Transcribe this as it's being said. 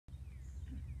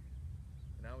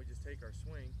take our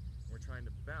swing, and we're trying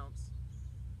to bounce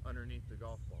underneath the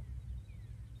golf ball.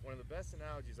 One of the best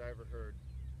analogies I ever heard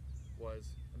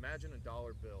was, imagine a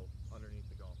dollar bill underneath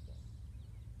the golf ball.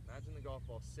 Imagine the golf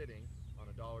ball sitting on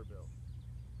a dollar bill.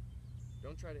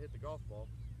 Don't try to hit the golf ball,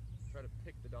 try to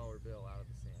pick the dollar bill out of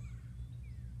the sand.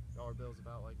 Dollar bill's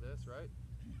about like this, right?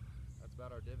 That's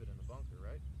about our divot in the bunker,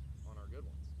 right? On our good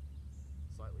ones.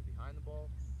 Slightly behind the ball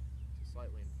to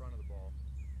slightly in front of the ball,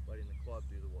 letting the club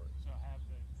do the work. So have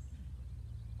the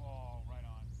ball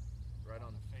right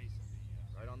on the face of the...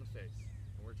 Right on the face.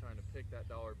 And we're trying to pick that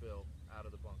dollar bill out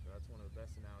of the bunker. That's one of the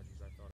best analogies I thought